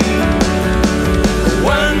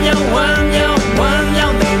 One ya,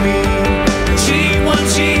 baby. Chimwan,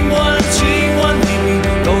 baby.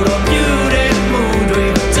 Go to beauty mood,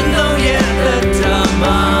 to know yet the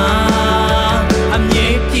drama. I'm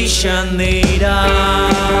yet Shanida.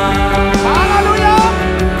 Hallelujah.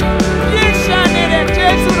 Yes, Shanida.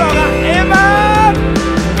 Jesus, amen.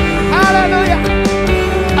 Hallelujah.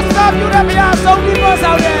 I stop you to be out. So people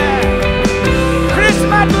out there.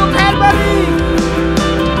 Christmas to Calvary.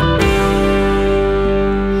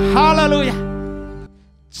 Hallelujah.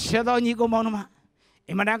 Chedo ni ko maunama.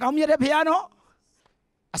 Imana kaumye de piano.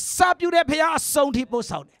 I stop you to be out. So people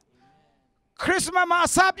out there. Christmas ma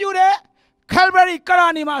stop you there. Calvary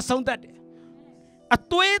karani ma sound that. A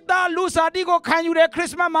tueta lusadigo can you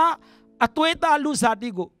Christmas ma a tueta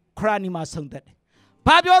lusadigo karani ma sound that.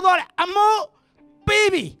 Babio amo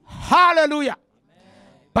baby hallelujah.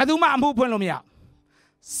 Baduma amu puelomia.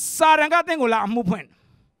 Saranga tengo la amu puen.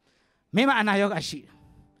 Mema anayoga shi.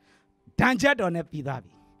 Danger don't have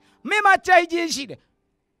Pidavi. Me ma chai she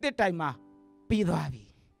the time ma Pidavi.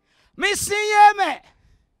 Me see me.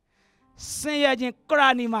 See ya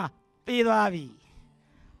Kranima Pidavi.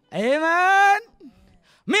 Amen.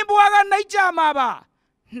 Me boaga nature maba.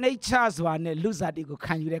 Nature's one losadigo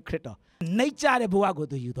can you recreate. Nature the boago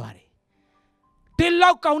do you dare. Till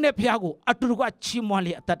lock on a piago, Aturuga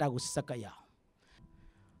chimoli at Tatago Sakaya.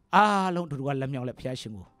 Ah, long to Walamia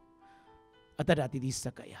Piashingo. Atati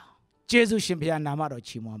Sakaya. Jesus Shimpia Namaro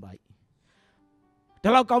Chimwambai.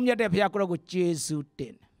 The lock on your piago, Jesus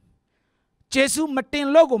tin. Jesus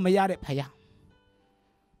Martin logo mayare paya.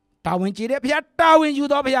 Tawin Chirepia, Tawin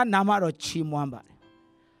Udopia Namaro Chimwamba.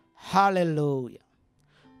 Hallelujah.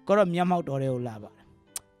 Koro Miamau Doreo Lava.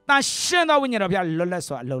 Na Shena when you're a Lola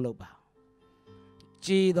so a Loloba.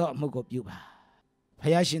 Chido Mugo Buba.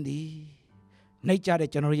 Payashindi. Nature the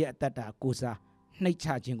General Tata Kusa.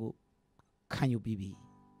 Nature Jingo. Can you be?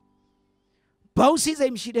 Bounces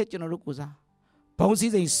aim she de General Kusa.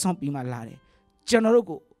 Bounces aim something my lady. General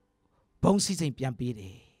go. Bounces aim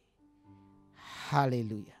Piampide.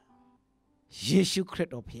 Hallelujah. Yeshu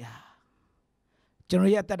cret up here.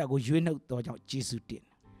 General Tata go you know Jesus did.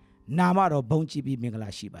 Namaro Bonchi be Mingala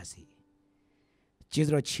Shibasi.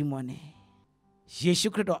 Jesus Chimone.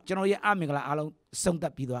 Yeshu Credo, General Amingala Alon, Sonda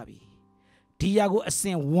Pidoabi. Tiago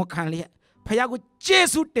ascend one canly. Payago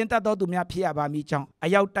Jesu tentado to me appear by me chong.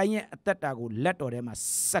 Ayautai at Tatago, let or them a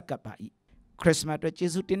sakapai. Christmas to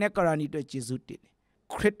Jesus tin, Corani to Jesus tin.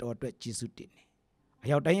 Credo to Jesus tin.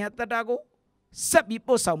 Ayautai at Tatago, Sabi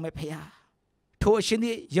Posa me paya.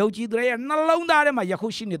 Toshini, Yoji Dre, and alone that my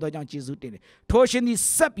Yahushini dojan Jesus tin. Toshini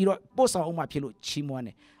Sapiro, Posa on my pillow,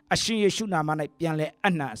 Chimone. Ashin Yeshuna Mana Pianle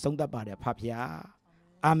Anna Sonda Bade Papia.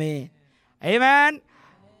 Amen. Amen.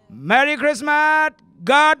 Merry Christmas.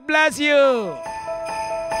 God bless you.